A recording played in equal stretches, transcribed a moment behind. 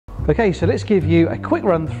Okay, so let's give you a quick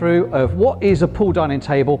run through of what is a pool dining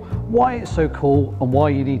table, why it's so cool and why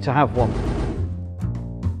you need to have one.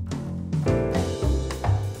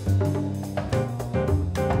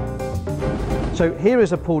 So here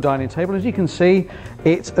is a pool dining table. As you can see,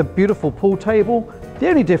 it's a beautiful pool table. The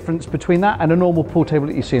only difference between that and a normal pool table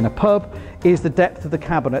that you see in a pub is the depth of the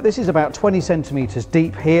cabinet. This is about 20 centimetres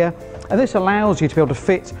deep here, and this allows you to be able to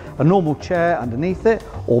fit a normal chair underneath it,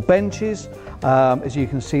 or benches, as you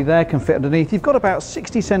can see there, can fit underneath. You've got about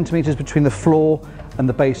 60 centimetres between the floor and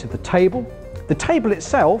the base of the table. The table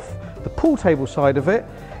itself, the pool table side of it,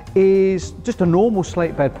 is just a normal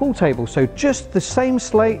slate bed pool table, so just the same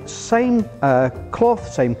slate, same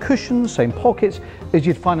cloth, same cushions, same pockets as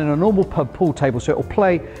you'd find in a normal pub pool table, so it will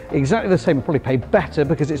play exactly the same. It'll probably play better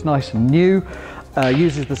because it's nice and new,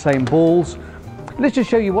 uses the same balls. Let's just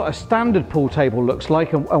show you what a standard pool table looks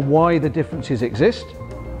like and why the differences exist.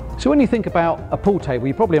 So when you think about a pool table,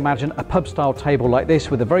 you probably imagine a pub style table like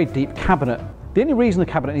this with a very deep cabinet. The only reason the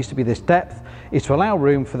cabinet needs to be this depth is to allow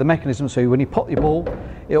room for the mechanism, so when you pop your ball,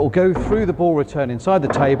 it will go through the ball return inside the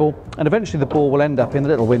table, and eventually the ball will end up in the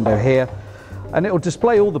little window here, and it will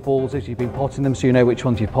display all the balls as you've been potting them, so you know which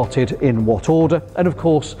ones you've potted in what order, and of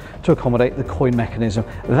course to accommodate the coin mechanism.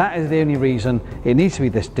 That is the only reason it needs to be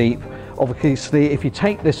this deep. Obviously, if you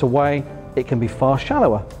take this away, it can be far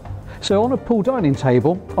shallower. So on a pool dining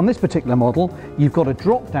table, on this particular model, you've got a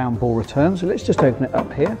drop down ball return, so let's just open it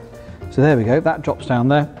up here. So there we go, that drops down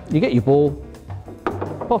there. You get your ball,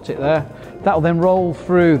 pot it there. That will then roll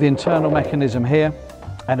through the internal mechanism here,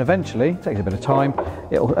 and eventually, it takes a bit of time,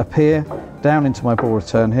 it will appear down into my ball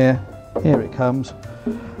return here. Here it comes,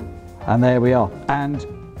 and there we are. And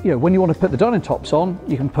you know, when you want to put the dining tops on,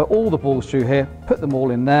 you can put all the balls through here, put them all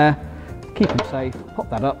in there, keep them safe, pop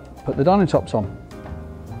that up, put the dining tops on.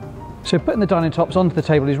 So putting the dining tops onto the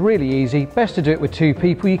table is really easy. Best to do it with two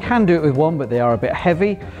people. You can do it with one, but they are a bit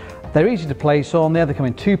heavy. They're easy to place on. They either come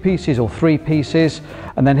in 2 pieces or 3 pieces.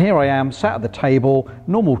 And then here I am, sat at the table,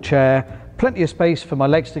 normal chair, plenty of space for my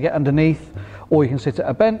legs to get underneath, or you can sit at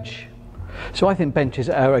a bench. So I think benches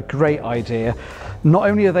are a great idea. Not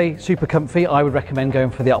only are they super comfy, I would recommend going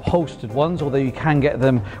for the upholstered ones, although you can get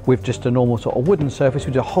them with just a normal sort of wooden surface,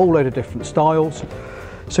 with a whole load of different styles.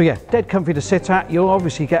 So yeah, dead comfy to sit at. You'll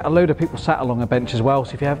obviously get a load of people sat along a bench as well,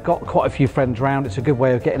 so if you have got quite a few friends around, it's a good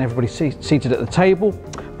way of getting everybody seated at the table.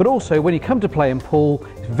 But also, when you come to play in pool,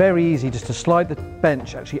 it's very easy just to slide the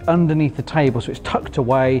bench actually underneath the table, so it's tucked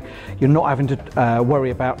away. You're not having to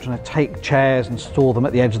worry about trying to take chairs and store them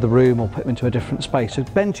at the edge of the room or put them into a different space. So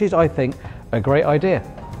benches, I think, are a great idea.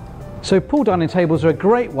 So pool dining tables are a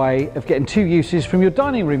great way of getting 2 uses from your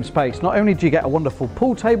dining room space. Not only do you get a wonderful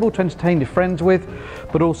pool table to entertain your friends with,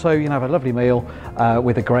 but also you can have a lovely meal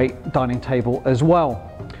with a great dining table as well.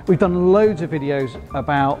 We've done loads of videos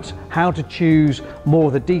about how to choose more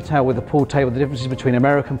of the detail with the pool table, the differences between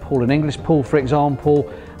American pool and English pool, for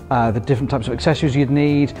example, the different types of accessories you'd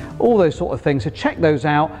need, all those sort of things. So check those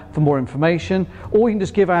out for more information, or you can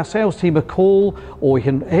just give our sales team a call, or you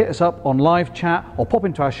can hit us up on live chat, or pop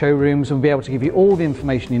into our showrooms and we'll be able to give you all the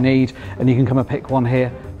information you need, and you can come and pick one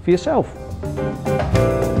here for yourself.